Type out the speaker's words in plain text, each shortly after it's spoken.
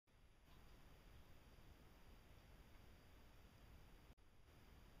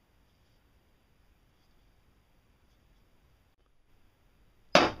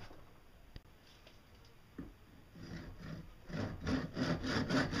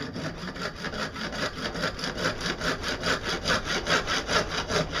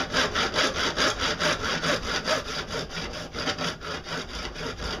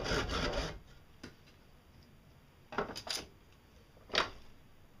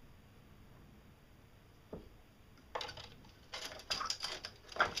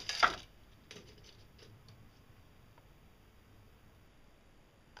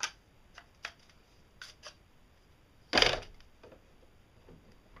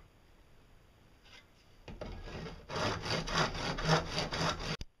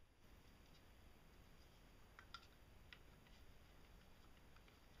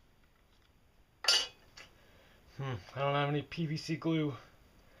I don't have any PVC glue,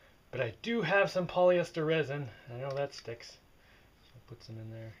 but I do have some polyester resin. I know that sticks. So I'll put some in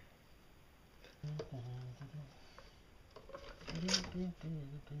there.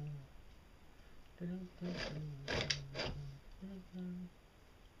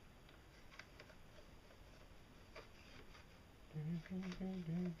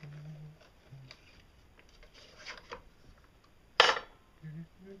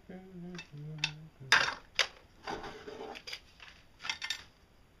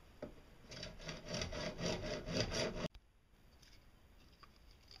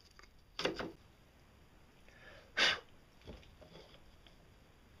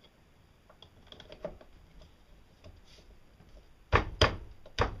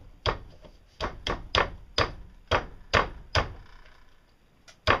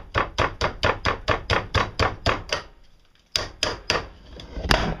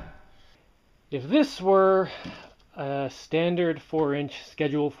 If this were a standard 4-inch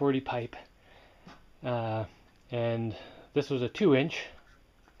Schedule 40 pipe, and this was a 2-inch,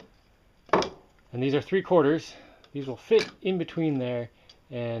 and these are 3/4, these will fit in between there,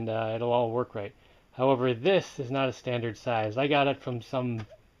 and it'll all work right. However, this is not a standard size. I got it from some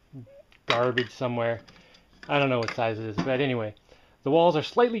garbage somewhere. I don't know what size it is, but anyway, the walls are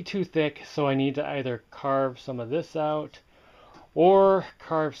slightly too thick, so I need to either carve some of this out or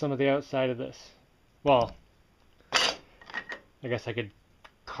carve some of the outside of this. Well, I guess I could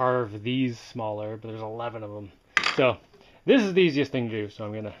carve these smaller, but there's 11 of them. So this is the easiest thing to do, so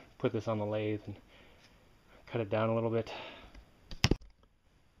I'm going to put this on the lathe and cut it down a little bit.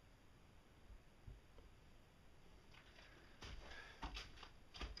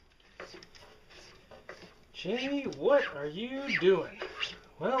 Jaimie, what are you doing?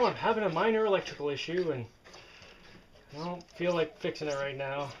 Well, I'm having a minor electrical issue and I don't feel like fixing it right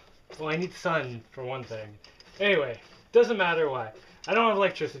now. Well, I need sun for one thing. Anyway, doesn't matter why. I don't have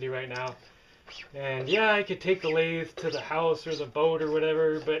electricity right now. And yeah, I could take the lathe to the house or the boat or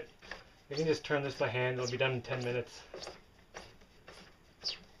whatever, but I can just turn this by hand. It'll be done in 10 minutes.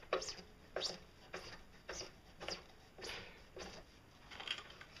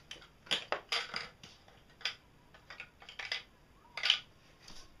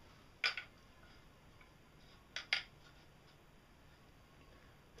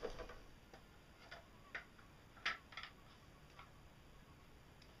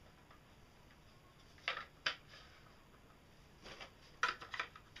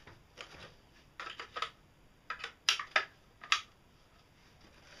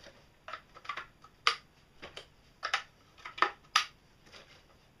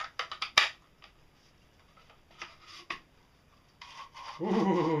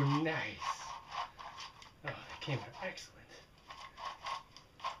 Ooh, nice. Oh, that came out excellent.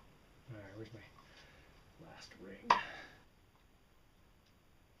 Alright, where's my last ring?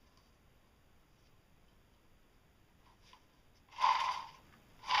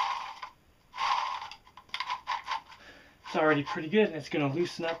 It's already pretty good, and it's going to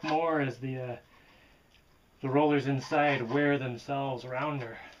loosen up more as the rollers inside wear themselves around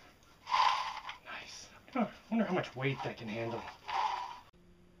her. Nice. I wonder how much weight that can handle.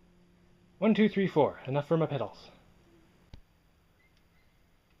 1, 2, 3, 4. Enough for my pedals.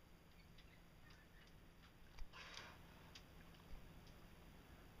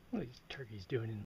 What are these turkeys doing in